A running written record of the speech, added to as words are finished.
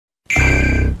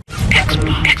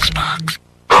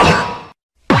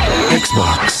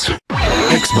Xbox.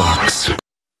 Xbox.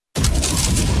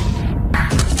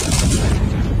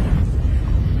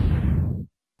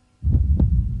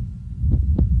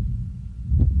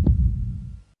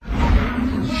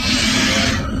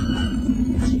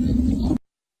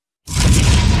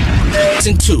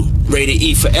 Season 2, rated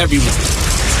E for everyone.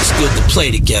 It's good to play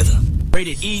together.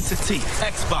 Rated E to T,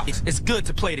 Xbox. It's good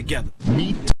to play together.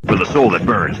 For the soul that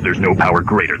burns, there's no power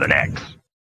greater than X.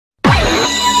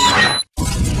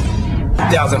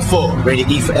 2004, rated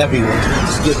E for everyone.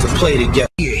 It's good to play together.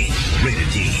 EA, rated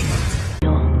D.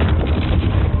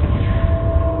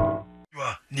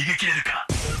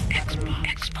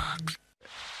 Xbox.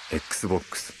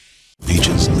 Xbox.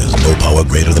 Features, there's no power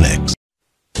greater than X.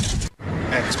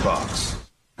 Xbox.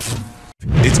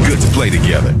 It's good to play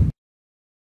together.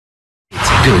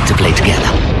 It's good to play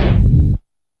together.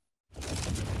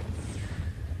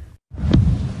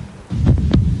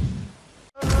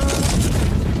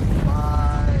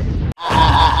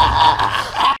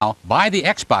 Buy the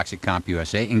Xbox at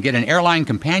CompUSA and get an airline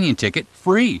companion ticket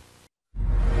free.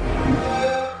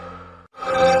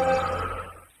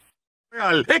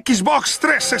 Xbox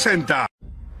 360.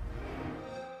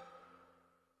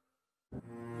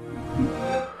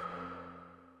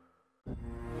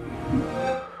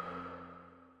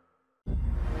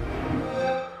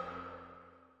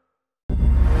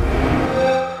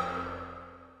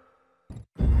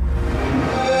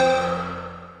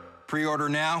 Pre-order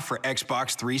now for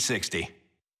Xbox 360.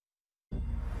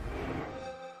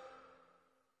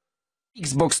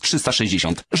 Xbox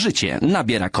 360. Życie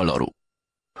nabiera koloru.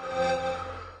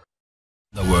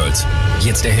 The World.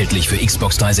 Jetzt erhältlich für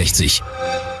Xbox 360.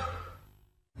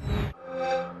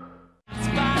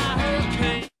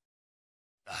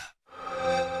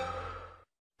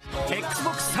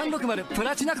 Xbox 360プ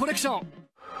ラチナコレクション。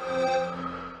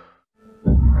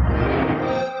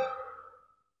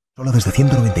Solo desde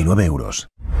 199 euros.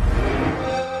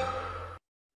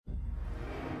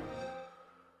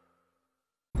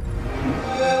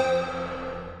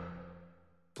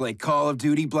 Play Call of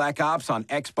Duty Black Ops on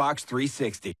Xbox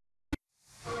 360.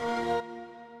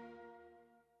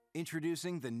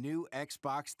 Introducing the new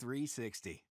Xbox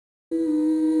 360.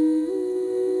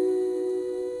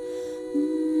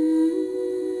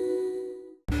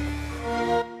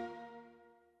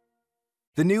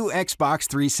 The new Xbox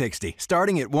 360,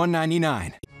 starting at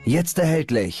 $199. Jetzt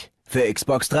erhältlich für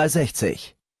Xbox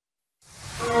 360.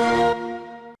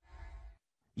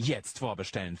 Jetzt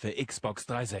vorbestellen für Xbox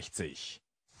 360.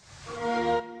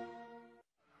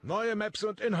 Neue Maps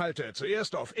und Inhalte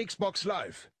zuerst auf Xbox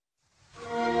Live.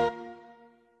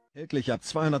 Erhältlich ab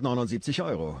 279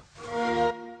 Euro.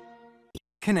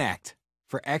 Connect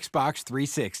for Xbox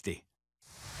 360.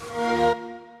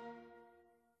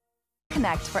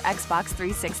 Connect for Xbox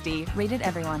 360. Rated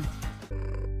everyone.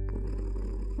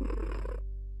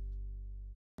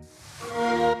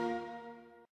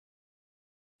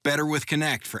 Better with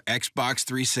Connect for Xbox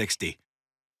 360.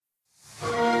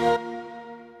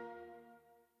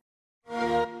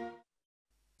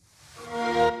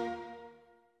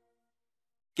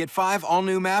 Get 5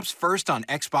 all-new maps first on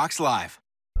Xbox Live.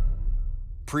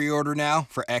 Pre-order now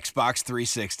for Xbox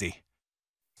 360.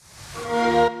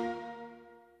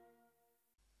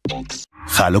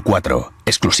 Halo 4,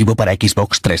 exclusivo para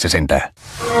Xbox 360.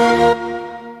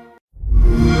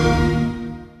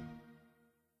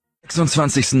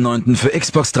 26.09. für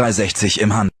Xbox 360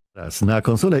 im Handel. Teraz na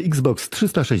konsolę Xbox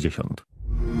 360.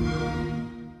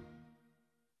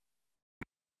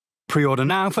 Pre-order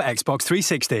now for Xbox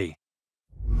 360.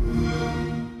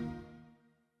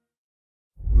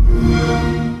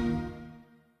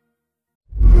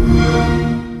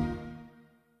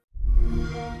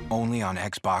 Only on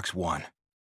Xbox One.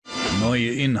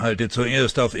 Neue Inhalte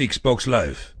zuerst auf Xbox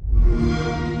Live.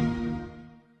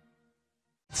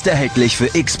 Ist erhältlich für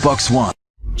Xbox One.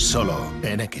 Solo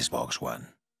en Xbox One.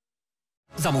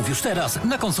 Zamów już teraz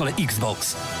na konsolę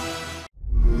Xbox.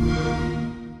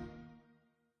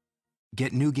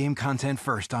 Get new game content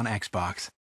first on Xbox.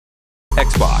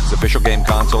 Xbox, official game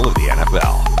console of the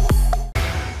NFL.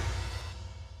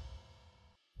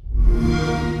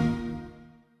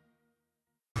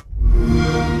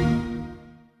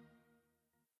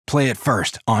 Play it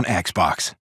first on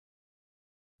Xbox.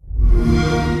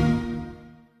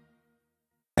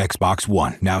 Xbox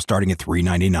One, now starting at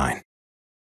 $399.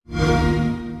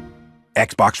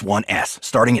 Xbox One S,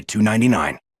 starting at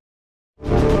 $299.